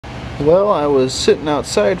Well, I was sitting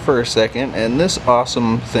outside for a second and this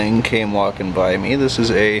awesome thing came walking by me. This is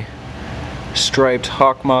a striped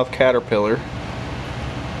hawk moth caterpillar.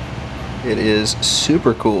 It is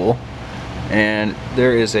super cool, and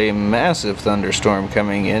there is a massive thunderstorm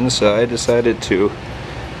coming in, so I decided to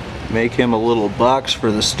make him a little box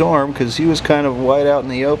for the storm because he was kind of wide out in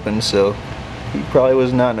the open, so he probably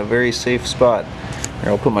was not in a very safe spot. Here,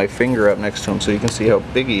 I'll put my finger up next to him so you can see how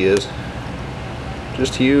big he is.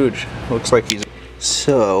 Just huge. Looks like he's...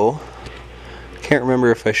 So, can't remember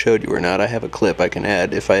if I showed you or not. I have a clip I can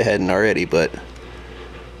add if I hadn't already, but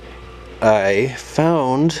I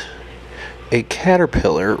found a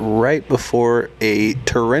caterpillar right before a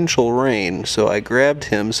torrential rain, so I grabbed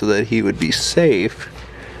him so that he would be safe,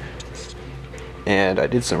 and I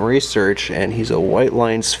did some research, and he's a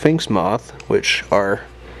white-lined Sphinx moth, which are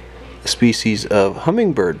a species of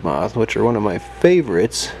hummingbird moth, which are one of my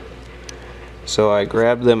favorites. So I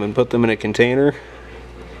grabbed them and put them in a container,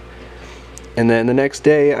 and then the next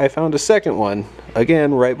day I found a second one,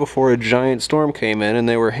 again right before a giant storm came in, and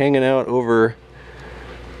they were hanging out over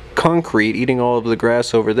concrete eating all of the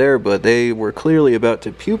grass over there, but they were clearly about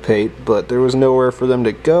to pupate, but there was nowhere for them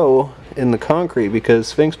to go in the concrete because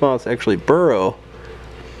Sphinx moths actually burrow.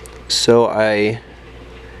 So I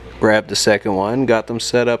grabbed the second one, got them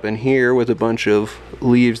set up in here with a bunch of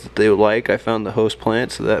leaves that they would like. I found the host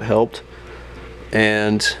plant, so that helped,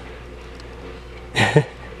 and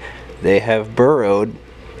they have burrowed.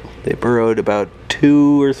 They burrowed about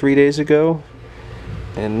 2 or 3 days ago,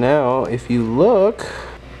 and now if you look,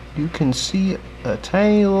 you can see a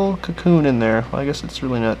tiny little cocoon in there. Well, I guess it's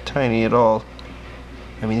really not tiny at all.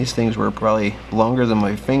 I mean, these things were probably longer than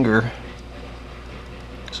my finger.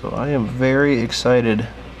 So I am very excited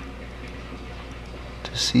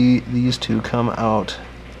to see these two come out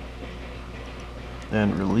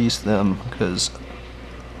and release them, because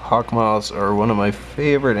hawk moths are one of my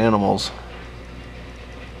favorite animals.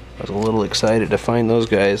 I was a little excited to find those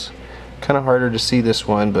guys. Kind of harder to see this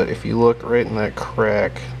one, but if you look right in that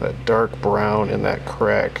crack, that dark brown in that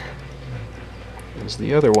crack is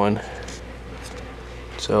the other one.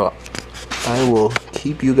 So I will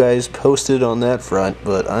keep you guys posted on that front,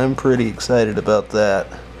 but I'm pretty excited about that.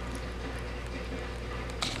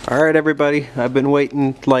 Alright everybody, I've been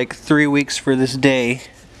waiting like 3 weeks for this day,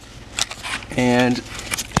 and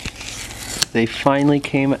they finally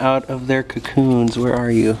came out of their cocoons. Where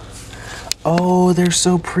are you? Oh, they're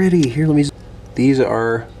so pretty. Here, let me... These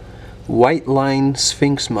are white-lined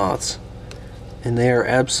Sphinx moths, and they are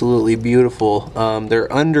absolutely beautiful.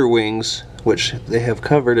 Their underwings, which they have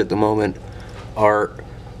covered at the moment, are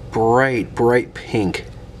bright pink,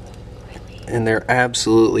 and they're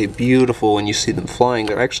absolutely beautiful when you see them flying.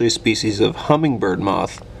 They're actually a species of hummingbird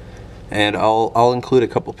moth, and I'll include a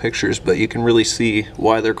couple pictures, but you can really see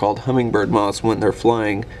why they're called hummingbird moths when they're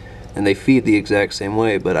flying, and they feed the exact same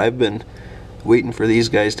way. But I've been waiting for these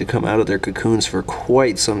guys to come out of their cocoons for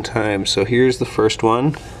quite some time. So here's the first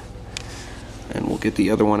one, and we'll get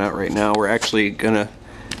the other one out right now. We're actually gonna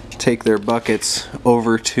take their buckets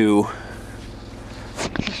over to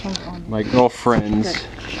my girlfriend's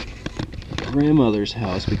grandmother's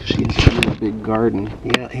house because she has a really big garden.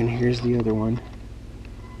 Yeah, and here's the other one.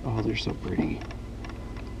 Oh, they're so pretty.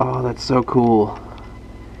 Oh, that's so cool.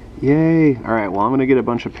 Yay! Alright, well I'm going to get a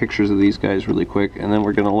bunch of pictures of these guys really quick, and then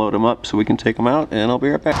we're going to load them up so we can take them out, and I'll be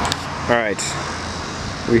right back. Alright,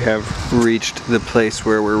 we have reached the place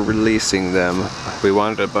where we're releasing them. We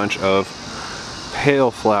wanted a bunch of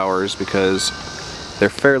pale flowers because they're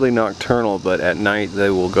fairly nocturnal, but at night they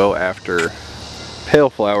will go after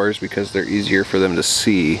pale flowers because they're easier for them to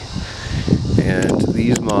see. And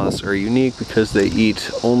these moths are unique because they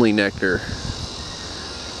eat only nectar.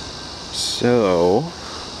 So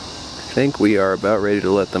I think we are about ready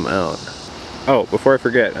to let them out. Oh, before I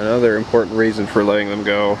forget, another important reason for letting them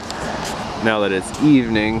go, now that it's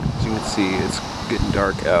evening, as you can see it's getting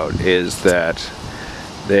dark out, is that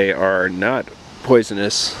they are not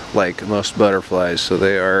poisonous like most butterflies, so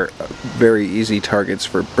they are very easy targets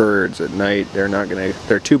for birds at night.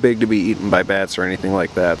 They're too big to be eaten by bats or anything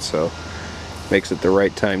like that, so makes it the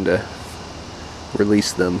right time to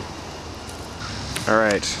release them.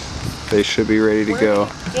 Alright, they should be ready to go.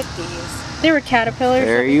 Get these. They were caterpillars.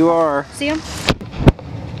 There you are. See them?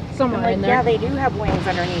 Somewhere in there. Yeah, they do have wings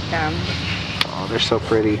underneath them. Oh, they're so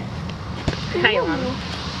pretty. Hi, Mom.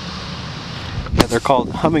 Yeah, they're called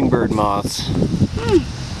hummingbird moths.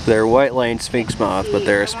 They're white-lined Sphinx moth, but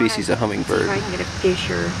they're a species of hummingbird. I can get a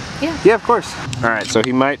picture. Yeah, of course. Alright, so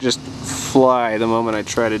he might just fly the moment I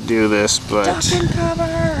try to do this, but... Duck and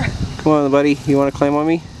cover! Come on, buddy. You want to climb on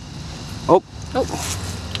me? Oh! Oh.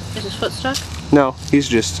 Is his foot stuck? No, he's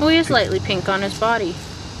just... Well, he is lightly pink on his body.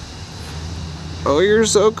 Oh, you're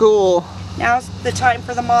so cool. Now's the time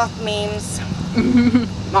for the moth memes.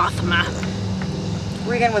 Mothma.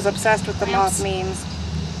 Regan was obsessed with the moth memes.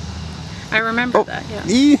 I remember that,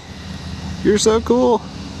 yeah. You're so cool.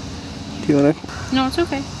 Do you want to... No, it's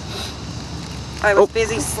okay. I was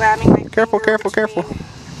busy slamming my Careful, finger careful. between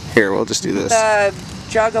Here, we'll just do this. The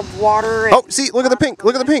jug of water. Oh, see, look at the pink.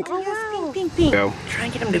 Look at the pink. Oh, yes, pink, pink, pink. Go. Try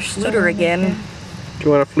and get him to fluter again. Do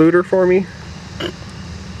you want a fluter for me?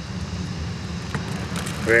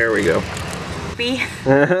 There we go.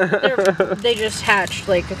 They just hatched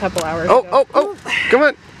like a couple hours ago. Oh, come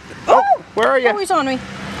on. Oh, where are you? Oh, he's on me.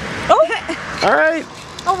 Oh! All right.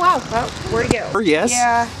 Oh, wow. Oh, where'd he go? Yes.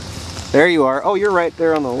 Yeah. There you are. Oh, you're right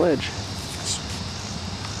there on the ledge.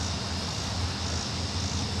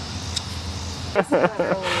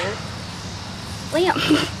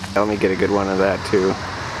 Let me get a good one of that too.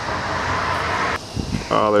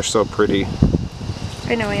 Oh, they're so pretty.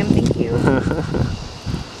 I know I am, thank you.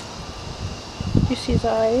 You see his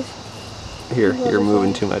eyes? Here, you're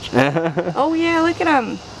moving too much. Oh yeah, look at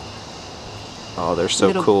him. Oh, they're so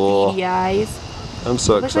Little cool. beady eyes. I'm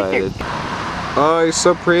so Looks like excited. Oh, he's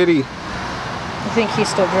so pretty. I think he's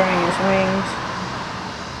still growing his wings.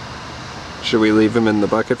 Should we leave him in the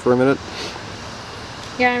bucket for a minute?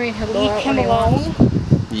 Yeah, I mean, he'll go Leave out him when he wants. alone.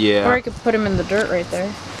 Yeah. Or I could put him in the dirt right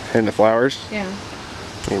there. And the flowers? Yeah.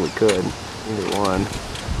 I mean, we could. Either one.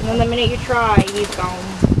 And then the minute you try, he's gone.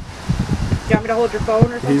 Do you want me to hold your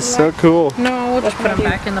phone or something? He's so cool. No, we'll just put him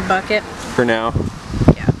back in the bucket. For now?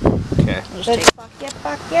 Yeah. Okay. We'll just take...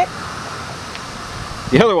 Bucket.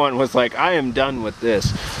 The other one was like, I am done with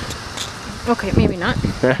this. Okay, maybe not.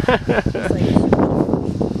 Okay,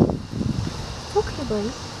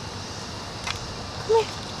 buddy.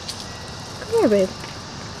 Come here, babe.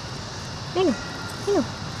 Hang on.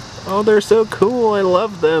 Oh, they're so cool. I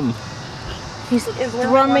love them. He's Is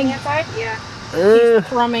thrumming. Yeah. He's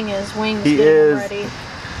thrumming his wings. He getting is. ready.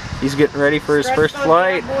 He's getting ready for his first those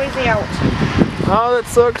flight. bad boys out. Oh,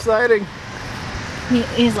 that's so exciting.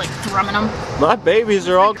 He's like thrumming them. My babies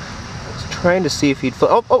are all... Trying to see if he'd...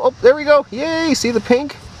 Oh, there we go. Yay, see the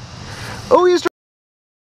pink? Oh, he's...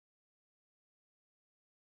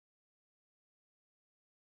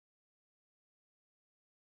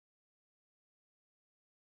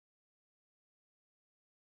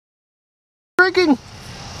 Drinking.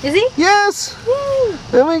 Is he? Yes. Yay.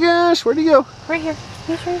 Oh my gosh, where'd he go? Right here.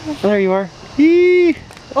 He's right here. There you are. Yee.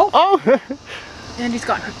 Oh. And he's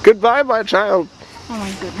gone. Goodbye, my child. Oh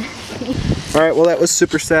my goodness. Alright, well that was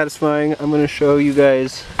super satisfying. I'm going to show you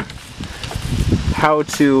guys how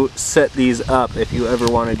to set these up if you ever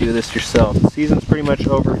want to do this yourself. The season's pretty much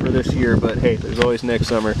over for this year, but hey, there's always next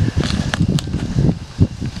summer.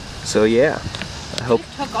 So yeah, I hope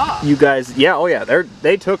Took off. you guys,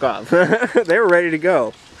 they took off. They were ready to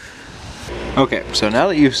go. Okay, so now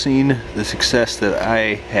that you've seen the success that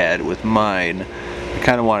I had with mine, I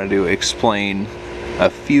kind of wanted to explain a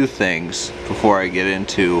few things before I get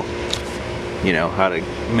into, you know, how to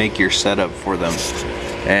make your setup for them.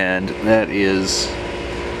 And that is,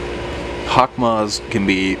 hawk moths can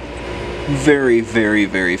be very, very,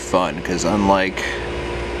 very fun, because unlike,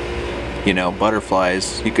 you know,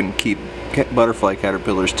 butterflies, you can keep butterfly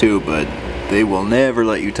caterpillars too, but they will never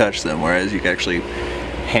let you touch them, whereas you can actually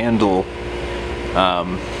handle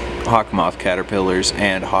hawk moth caterpillars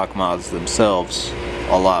and hawk moths themselves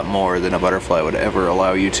a lot more than a butterfly would ever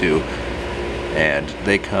allow you to. And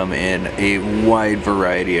they come in a wide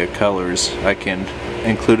variety of colors. I can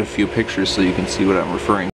include a few pictures so you can see what I'm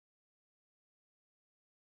referring to.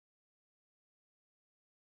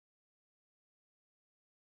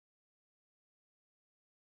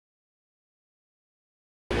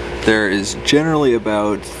 There is generally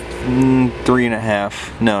about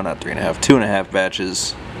 2.5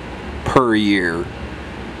 batches per year,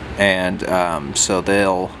 and so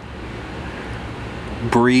they'll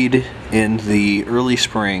breed in the early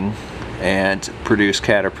spring and produce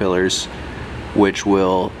caterpillars, which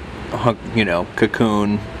will, you know,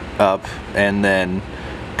 cocoon up and then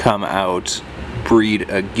come out, breed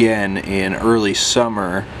again in early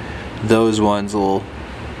summer. Those ones will,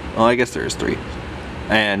 well, I guess there's 3.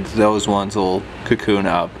 And those ones will cocoon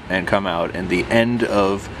up and come out in the end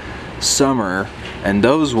of summer. And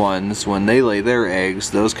those ones, when they lay their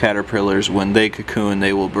eggs, those caterpillars, when they cocoon,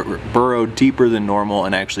 they will burrow deeper than normal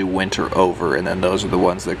and actually winter over. And then those are the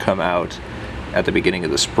ones that come out at the beginning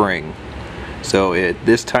of the spring. So at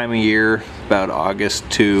this time of year, about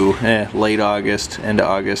August to late August, end of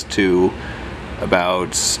August to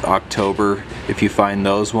about October, if you find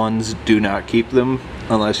those ones, do not keep them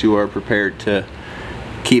unless you are prepared to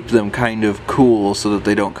keep them kind of cool so that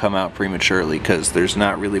they don't come out prematurely, because there's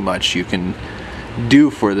not really much you can do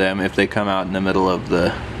for them if they come out in the middle of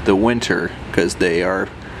the winter, because they are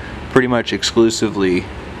pretty much exclusively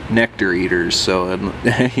nectar eaters, so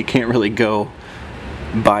you can't really go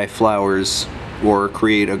buy flowers or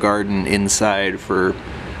create a garden inside for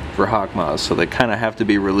hawk moths, so they kind of have to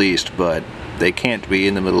be released, but they can't be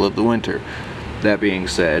in the middle of the winter. That being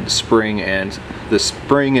said, the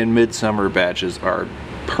spring and midsummer batches are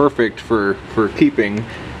perfect for keeping,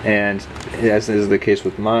 and as is the case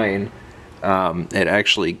with mine, it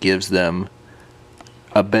actually gives them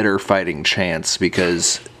a better fighting chance,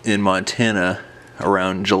 because in Montana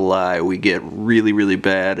around July we get really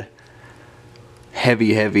bad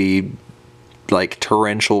heavy like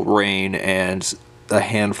torrential rain and a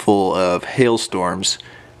handful of hailstorms,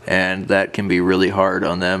 and that can be really hard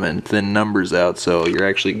on them and thin numbers out, so you're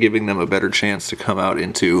actually giving them a better chance to come out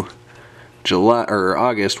into July or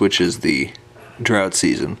August, which is the drought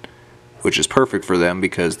season, which is perfect for them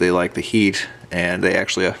because they like the heat, and they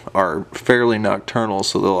actually are fairly nocturnal,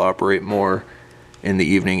 so they'll operate more in the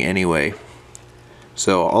evening anyway.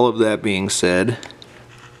 So all of that being said,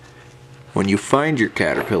 when you find your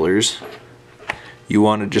caterpillars, you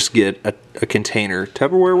want to just get a container.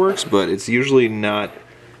 Tupperware works, but it's usually not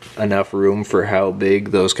enough room for how big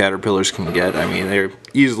those caterpillars can get. I mean, they're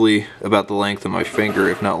easily about the length of my finger,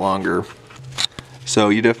 if not longer. So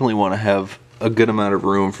you definitely want to have a good amount of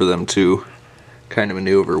room for them to kind of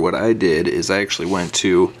maneuver. What I did is I actually went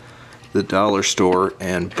to the dollar store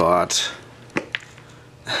and bought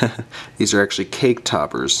these are actually cake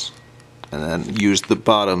toppers, and then used the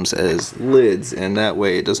bottoms as lids, and that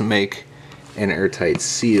way it doesn't make an airtight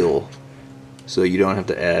seal, so you don't have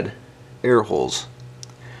to add air holes.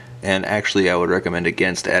 And actually I would recommend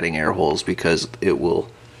against adding air holes because it will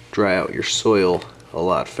dry out your soil a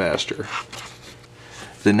lot faster.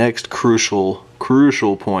 The next crucial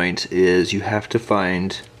point is you have to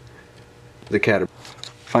find the caterpillar.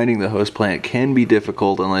 Finding the host plant can be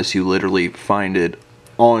difficult unless you literally find it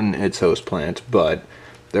on its host plant, but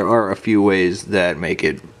there are a few ways that make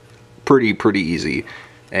it pretty easy,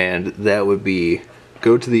 and that would be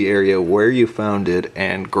go to the area where you found it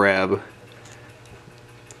and grab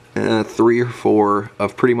 3 or 4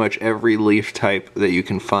 of pretty much every leaf type that you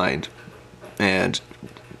can find, and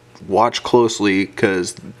watch closely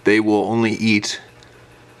because they will only eat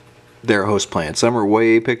their host plant. Some are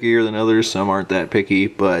way pickier than others, some aren't that picky,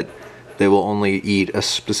 but they will only eat a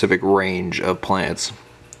specific range of plants.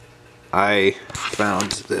 I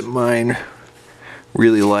found that mine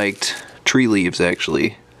really liked tree leaves.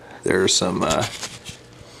 Actually, there's some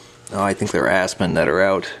I think they're aspen that are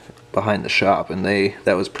out behind the shop, and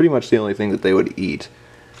that was pretty much the only thing that they would eat.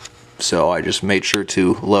 So I just made sure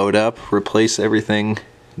to load up, replace everything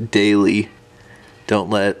daily. Don't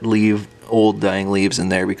leave old dying leaves in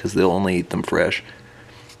there because they'll only eat them fresh.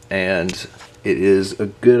 And it is a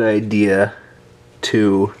good idea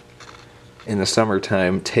to, in the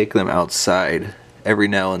summertime, take them outside every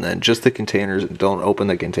now and then. Just the containers, don't open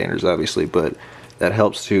the containers obviously, but that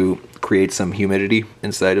helps to create some humidity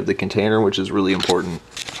inside of the container, which is really important.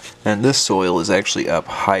 And this soil is actually up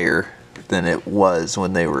higher than it was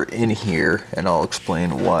when they were in here, and I'll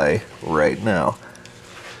explain why right now.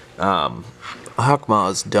 Hawk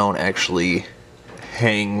moths don't actually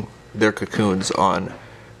hang their cocoons on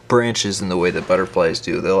branches in the way that butterflies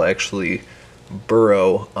do. They'll actually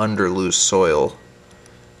burrow under loose soil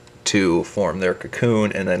to form their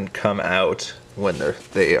cocoon and then come out when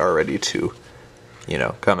they are ready to,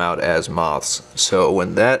 come out as moths. So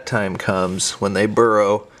when that time comes, when they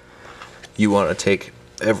burrow, you want to take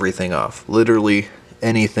everything off. Literally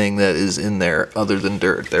anything that is in there other than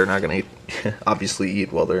dirt. They're not going to obviously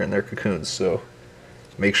eat while they're in their cocoons, so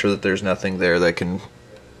make sure that there's nothing there that can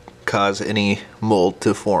cause any mold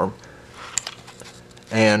to form.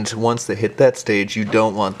 And once they hit that stage, you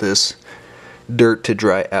don't want this dirt to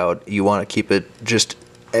dry out. You want to keep it just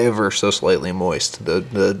ever so slightly moist.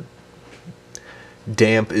 The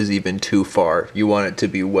damp is even too far. You want it to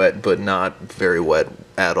be wet, but not very wet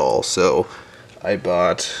at all. So I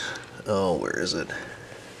bought, where is it?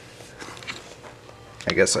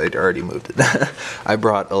 I guess I'd already moved it. I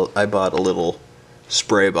bought a little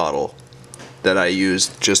spray bottle that I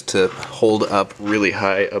used just to hold up really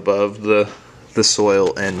high above the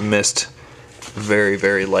soil and mist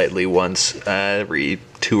very lightly once every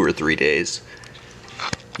 2 or 3 days.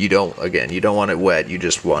 You don't want it wet, you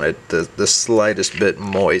just want it the slightest bit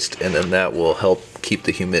moist, and then that will help keep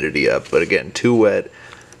the humidity up. But again, too wet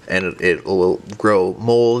and it will grow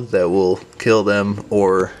mold that will kill them,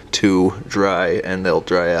 or too dry and they'll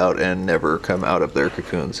dry out and never come out of their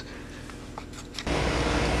cocoons.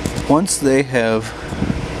 Once they have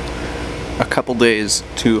a couple days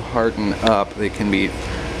to harden up, they can be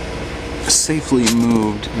safely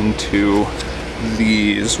moved into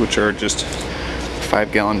these, which are just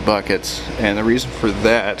 5-gallon buckets. And the reason for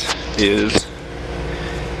that is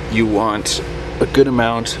you want a good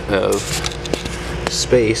amount of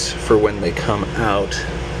space for when they come out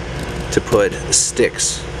to put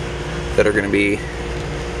sticks that are going to be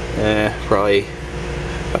probably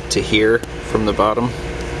up to here from the bottom,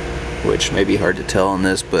 which may be hard to tell on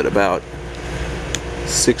this, but about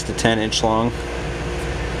 6 to 10 inch long.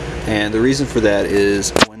 And the reason for that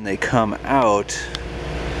is when they come out,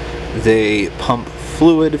 they pump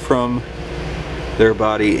fluid from their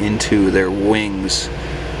body into their wings,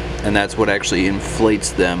 and that's what actually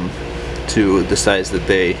inflates them to the size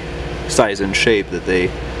and shape that they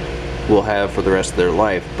will have for the rest of their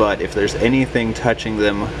life. But if there's anything touching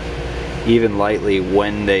them even lightly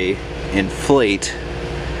when they inflate,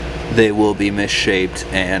 they will be misshaped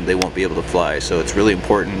and they won't be able to fly. So it's really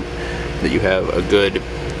important that you have a good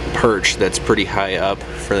perch that's pretty high up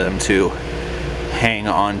for them to hang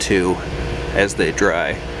onto as they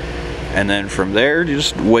dry. And then from there,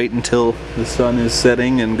 just wait until the sun is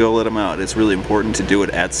setting and go let them out. It's really important to do it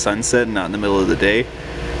at sunset, not in the middle of the day,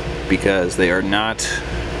 because they are not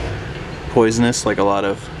poisonous like a lot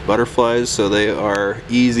of butterflies, so they are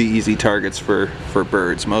easy targets for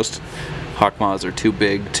birds. Most hawk moths are too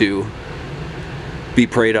big to be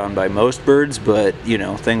preyed on by most birds, but you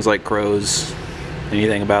know, things like crows,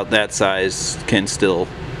 anything about that size can still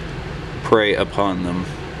prey upon them.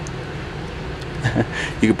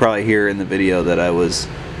 You could probably hear in the video that I was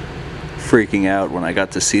freaking out when I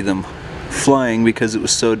got to see them flying because it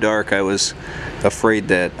was so dark. I was afraid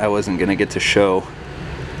that I wasn't going to get to show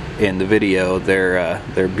in the video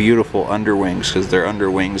their beautiful underwings, because their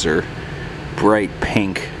underwings are bright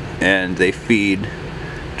pink and they feed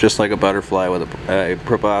just like a butterfly with a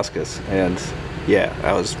proboscis. And yeah,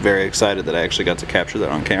 I was very excited that I actually got to capture that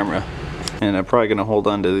on camera. And I'm probably going to hold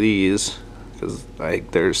on to these because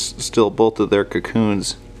there's still both of their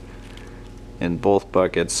cocoons in both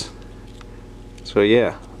buckets. So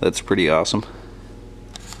yeah, that's pretty awesome.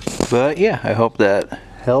 But yeah, I hope that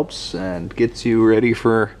helps and gets you ready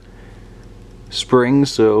for spring.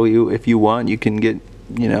 So if you want, you can get,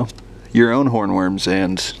 you know, your own hornworms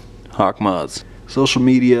and hawk moths. Social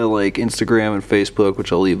media like Instagram and Facebook,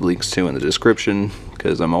 which I'll leave links to in the description,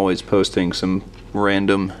 because I'm always posting some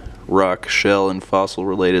random rock, shell, and fossil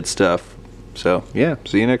related stuff. So yeah,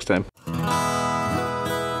 see you next time.